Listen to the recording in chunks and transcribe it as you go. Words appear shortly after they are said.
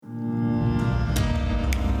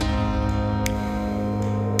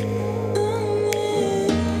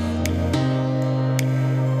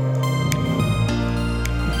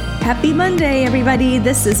Happy Monday, everybody.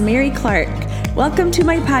 This is Mary Clark. Welcome to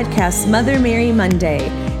my podcast, Mother Mary Monday.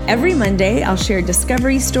 Every Monday, I'll share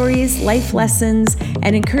discovery stories, life lessons,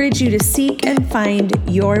 and encourage you to seek and find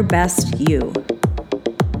your best you.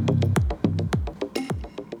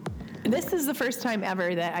 This is the first time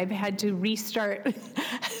ever that I've had to restart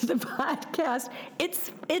the podcast.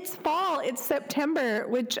 It's fall, it's September,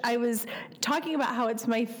 which I was talking about how it's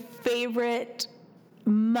my favorite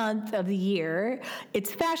month of the year.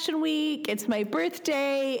 It's Fashion Week. It's my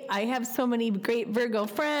birthday. I have so many great Virgo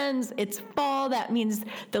friends. It's fall. That means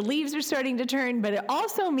the leaves are starting to turn, but it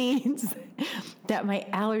also means that my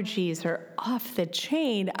allergies are off the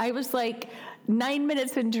chain. I was like 9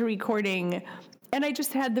 minutes into recording and I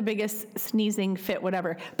just had the biggest sneezing fit,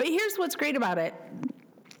 whatever. But here's what's great about it.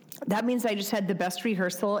 That means I just had the best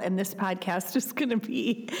rehearsal, and this podcast is going to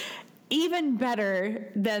be even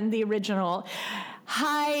better than the original.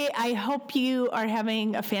 Hi, I hope you are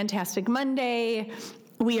having a fantastic Monday.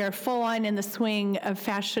 We are full on in the swing of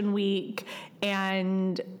Fashion Week,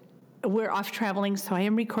 and we're off traveling, so I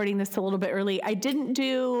am recording this a little bit early. I didn't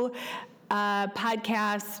do a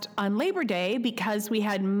podcast on Labor Day because we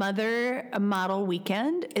had Mother Model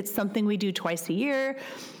Weekend. It's something we do twice a year.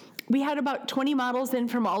 We had about 20 models in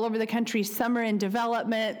from all over the country. Some are in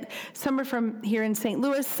development, some are from here in St.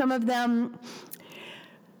 Louis, some of them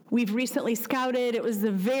we've recently scouted. It was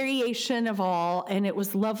the variation of all, and it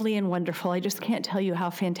was lovely and wonderful. I just can't tell you how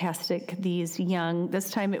fantastic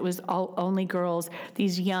this time it was only girls,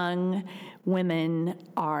 these young women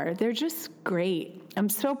are. They're just great. I'm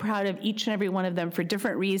so proud of each and every one of them for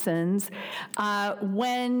different reasons.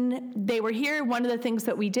 When they were here, one of the things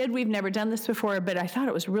that we did, we've never done this before, but I thought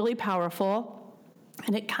it was really powerful,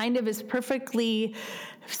 and it kind of is perfectly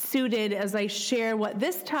suited as I share what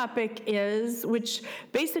this topic is, which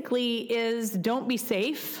basically is don't be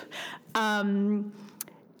safe.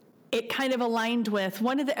 It kind of aligned with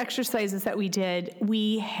one of the exercises that we did.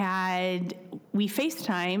 We FaceTimed.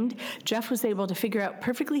 Jeff was able to figure out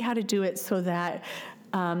perfectly how to do it so that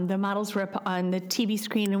the models were up on the TV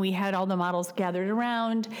screen, and we had all the models gathered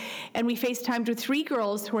around. And we FaceTimed with 3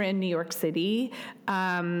 girls who are in New York City.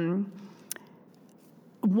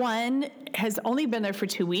 One has only been there for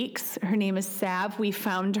 2 weeks. Her name is Sav. We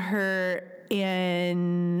found her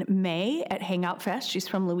in May at Hangout Fest. She's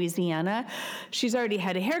from Louisiana. She's already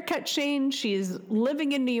had a haircut change. She's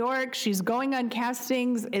living in New York. She's going on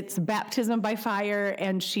castings. It's baptism by fire,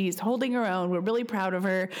 and she's holding her own. We're really proud of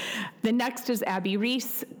her. The next is Abby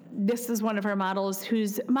Reese. This is one of our models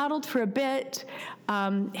who's modeled for a bit,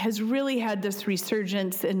 has really had this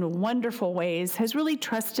resurgence in wonderful ways, has really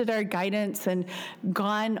trusted our guidance and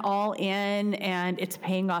gone all in, and it's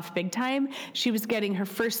paying off big time. She was getting her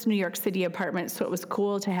first New York City apartment, so it was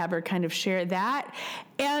cool to have her kind of share that.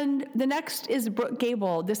 And the next is Brooke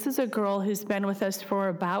Gable. This is a girl who's been with us for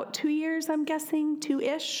about 2 years, I'm guessing,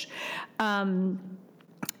 2-ish.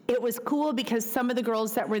 It was cool because some of the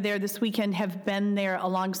girls that were there this weekend have been there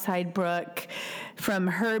alongside Brooke from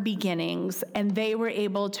her beginnings, and they were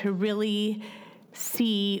able to really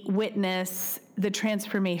witness the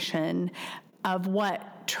transformation of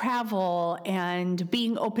what travel and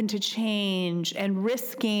being open to change and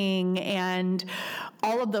risking and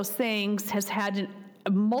all of those things has had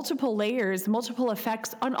multiple layers, multiple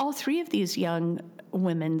effects on all 3 of these young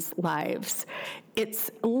women's lives. It's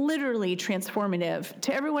literally transformative.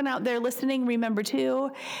 To everyone out there listening, remember too,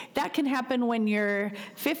 that can happen when you're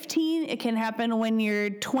 15, it can happen when you're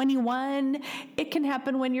 21, it can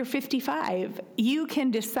happen when you're 55. You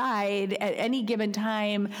can decide at any given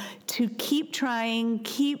time to keep trying,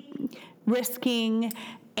 keep risking,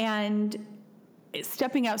 and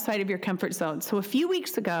stepping outside of your comfort zone. So a few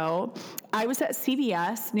weeks ago, I was at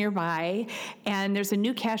CVS nearby, and there's a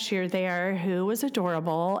new cashier there who was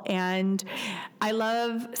adorable, and I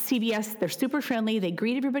love CVS. They're super friendly. They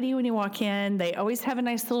greet everybody when you walk in. They always have a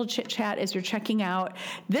nice little chit chat as you're checking out.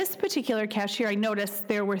 This particular cashier, I noticed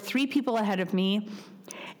there were 3 people ahead of me,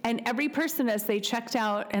 and every person as they checked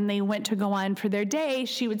out and they went to go on for their day,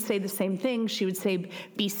 she would say the same thing. She would say,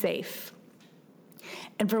 "Be safe."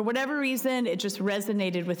 And for whatever reason, it just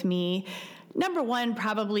resonated with me. Number one,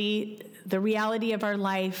 probably the reality of our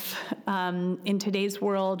life in today's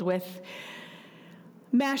world with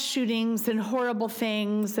mass shootings and horrible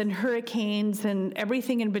things and hurricanes and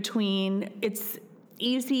everything in between. It's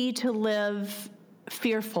easy to live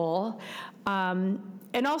fearful.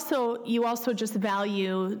 And also, you also just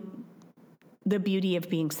value the beauty of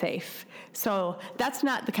being safe. So that's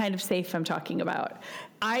not the kind of safe I'm talking about.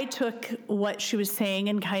 I took what she was saying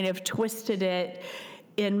and kind of twisted it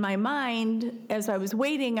in my mind as I was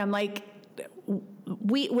waiting. I'm like,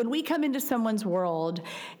 when we come into someone's world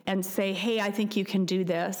and say, hey, I think you can do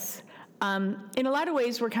this, in a lot of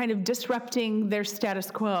ways, we're kind of disrupting their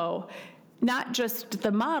status quo, not just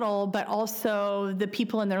the model, but also the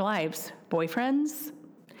people in their lives, boyfriends,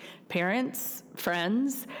 parents,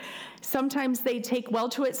 friends. Sometimes they take well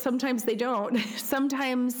to it, sometimes they don't.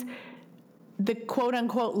 Sometimes the quote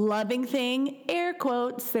unquote loving thing, air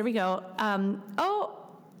quotes, there we go.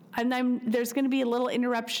 There's going to be a little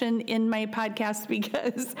interruption in my podcast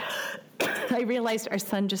because I realized our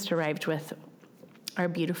son just arrived with our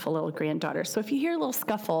beautiful little granddaughter. So if you hear a little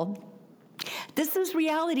scuffle, this is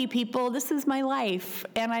reality, people. This is my life,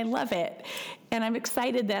 and I love it. And I'm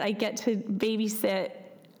excited that I get to babysit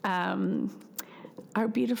our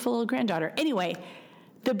beautiful little granddaughter. Anyway,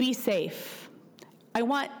 the be safe. I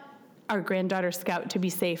want our granddaughter Scout to be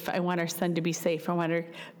safe. I want our son to be safe.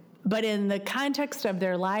 But in the context of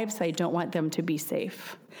their lives, I don't want them to be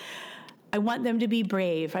safe. I want them to be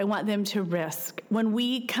brave. I want them to risk. When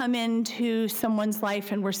we come into someone's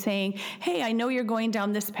life and we're saying, hey, I know you're going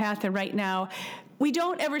down this path, and right now, we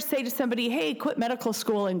don't ever say to somebody, hey, quit medical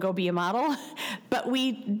school and go be a model. But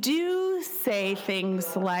we do say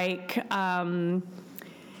things like,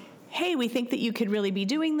 hey, we think that you could really be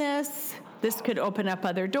doing this. This could open up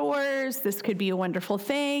other doors. This could be a wonderful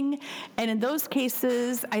thing. And in those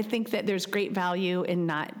cases, I think that there's great value in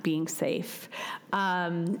not being safe.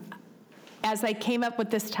 As I came up with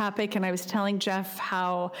this topic, and I was telling Jeff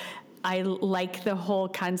how I like the whole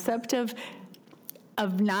concept of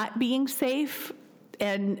not being safe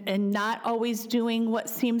and not always doing what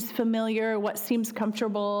seems familiar, what seems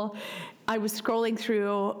comfortable, I was scrolling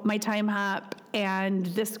through my Time Hop, and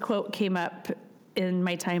this quote came up in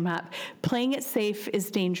my Time Hop. Playing it safe is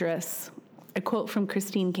dangerous. A quote from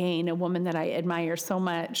Christine Kane, a woman that I admire so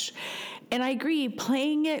much. And I agree,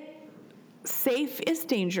 playing it safe is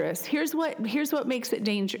dangerous. Here's what makes it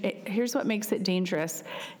dangerous.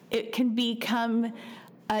 It can become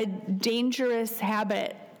a dangerous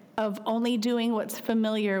habit of only doing what's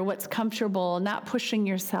familiar, what's comfortable, not pushing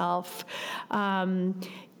yourself.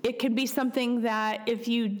 It can be something that if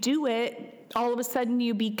you do it, all of a sudden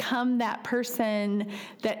you become that person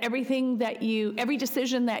that every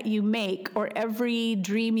decision that you make or every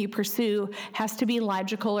dream you pursue has to be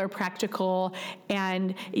logical or practical,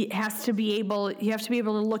 and you have to be able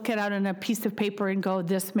to look it out on a piece of paper and go,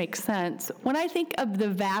 this makes sense. When I think of the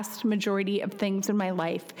vast majority of things in my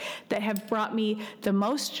life that have brought me the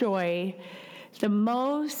most joy, the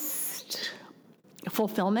most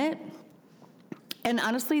fulfillment, and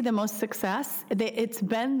honestly, the most success, it's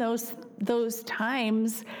been those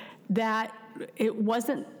times that it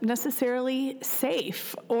wasn't necessarily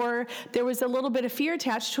safe, or there was a little bit of fear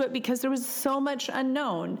attached to it because there was so much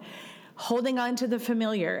unknown. Holding on to the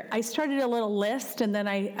familiar. I started a little list, and then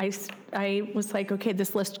I was like, okay,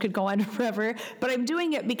 this list could go on forever, but I'm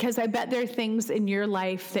doing it because I bet there are things in your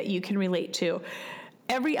life that you can relate to.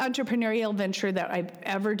 Every entrepreneurial venture that I've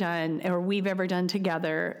ever done, or we've ever done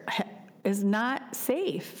together, is not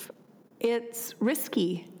safe. It's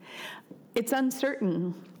risky. It's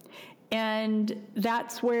uncertain. And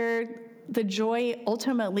that's where the joy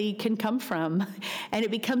ultimately can come from. And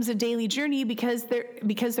it becomes a daily journey because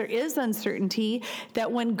there is uncertainty,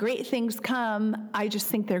 that when great things come, I just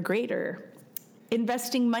think they're greater.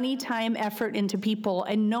 Investing money, time, effort into people,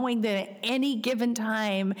 and knowing that at any given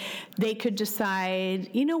time, they could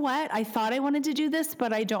decide, you know what, I thought I wanted to do this,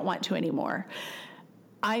 but I don't want to anymore.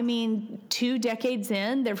 I mean, 2 decades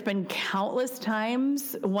in, there have been countless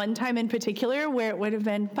times, one time in particular, where it would have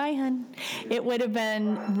been, bye, hun. It would have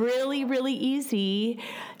been really, really easy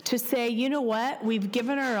to say, you know what, we've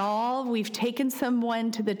given our all, we've taken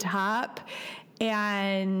someone to the top,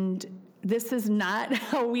 and this is not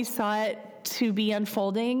how we saw it to be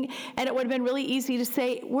unfolding. And it would have been really easy to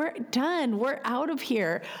say, we're done, we're out of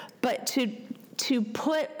here. But to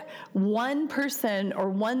put one person or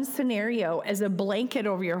one scenario as a blanket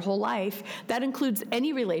over your whole life, that includes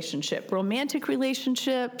any relationship, romantic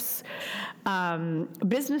relationships,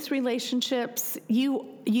 business relationships.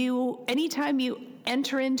 Anytime you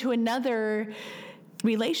enter into another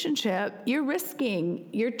relationship, you're risking,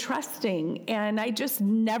 you're trusting, and I just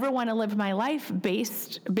never want to live my life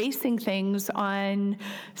basing things on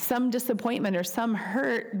some disappointment or some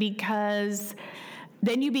hurt, because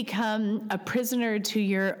then you become a prisoner to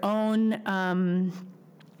your own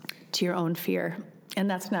fear, and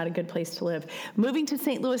that's not a good place to live. Moving to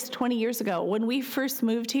St. Louis 20 years ago, when we first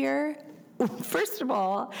moved here, first of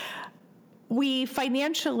all, we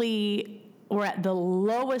financially were at the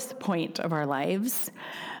lowest point of our lives.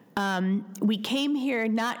 We came here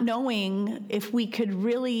not knowing if we could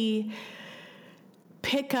really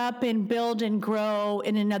pick up and build and grow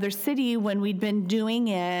in another city when we'd been doing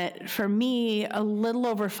it, for me, a little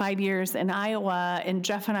over 5 years in Iowa, and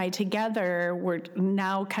Jeff and I together were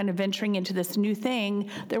now kind of venturing into this new thing.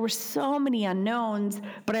 There were so many unknowns,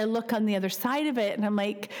 but I look on the other side of it and I'm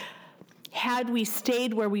like, had we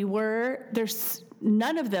stayed where we were, there's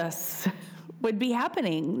none of this would be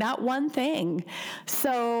happening, not one thing.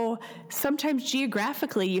 So sometimes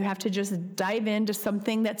geographically, you have to just dive into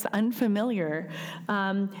something that's unfamiliar.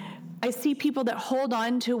 I see people that hold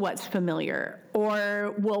on to what's familiar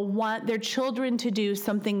or will want their children to do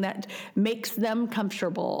something that makes them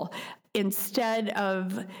comfortable instead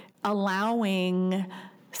of allowing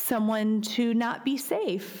someone to not be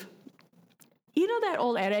safe. You know that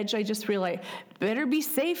old adage, I just realized, better be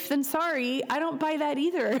safe than sorry. I don't buy that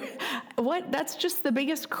either. That's just the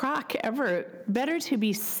biggest crock ever. Better to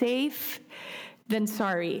be safe than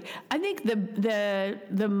sorry. I think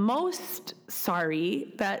the most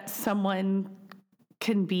sorry that someone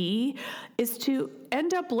can be is to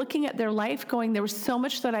end up looking at their life going, there was so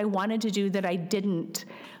much that I wanted to do that I didn't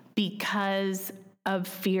because of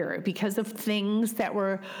fear, because of things that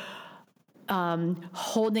were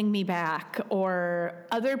holding me back, or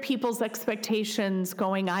other people's expectations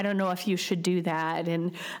going, I don't know if you should do that.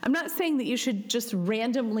 And I'm not saying that you should just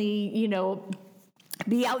randomly,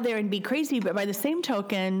 be out there and be crazy, but by the same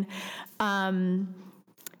token,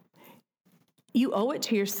 you owe it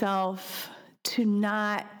to yourself to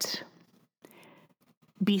not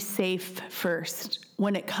be safe first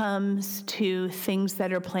when it comes to things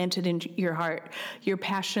that are planted in your heart, your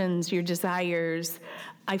passions, your desires.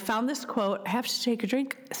 I found this quote. I have to take a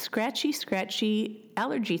drink. Scratchy, scratchy,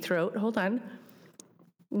 allergy throat. Hold on.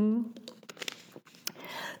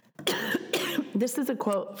 This is a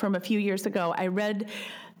quote from a few years ago. I read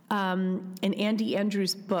an Andy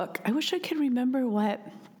Andrews book. I wish I could remember what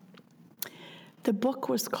the book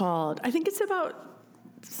was called. I think it's about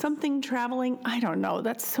something traveling. I don't know.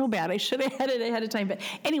 That's so bad. I should have had it ahead of time. But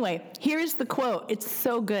anyway, here's the quote. It's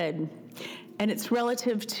so good. And it's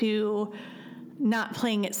relative to not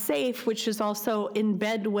playing it safe, which is also in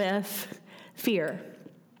bed with fear.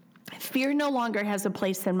 Fear no longer has a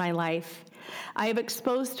place in my life. I have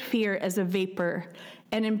exposed fear as a vapor,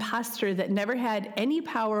 an imposter that never had any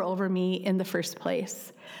power over me in the first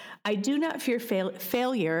place. I do not fear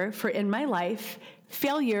failure, for in my life,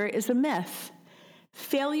 failure is a myth.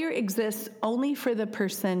 Failure exists only for the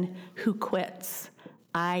person who quits.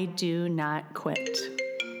 I do not quit.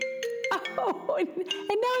 Oh, and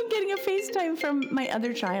now I'm getting a FaceTime from my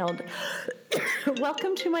other child.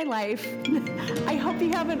 Welcome to my life. I hope you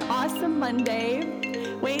have an awesome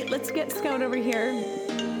Monday. Wait, let's get Scout over here.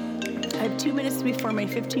 I have 2 minutes before my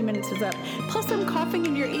 15 minutes is up. Plus, I'm coughing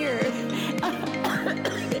in your ear.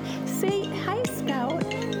 Say hi, Scout.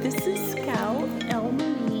 This is Scout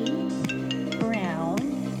Elmarie Brown.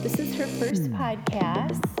 This is her first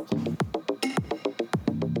podcast.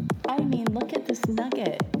 I mean, look at this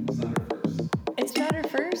nugget. It's not her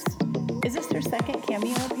first. Is this her second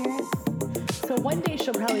cameo appearance? So one day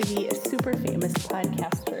she'll probably be a super famous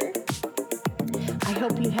podcaster. I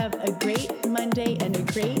hope you have a great Monday and a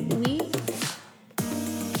great week.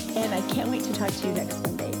 And I can't wait to talk to you next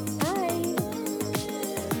Monday.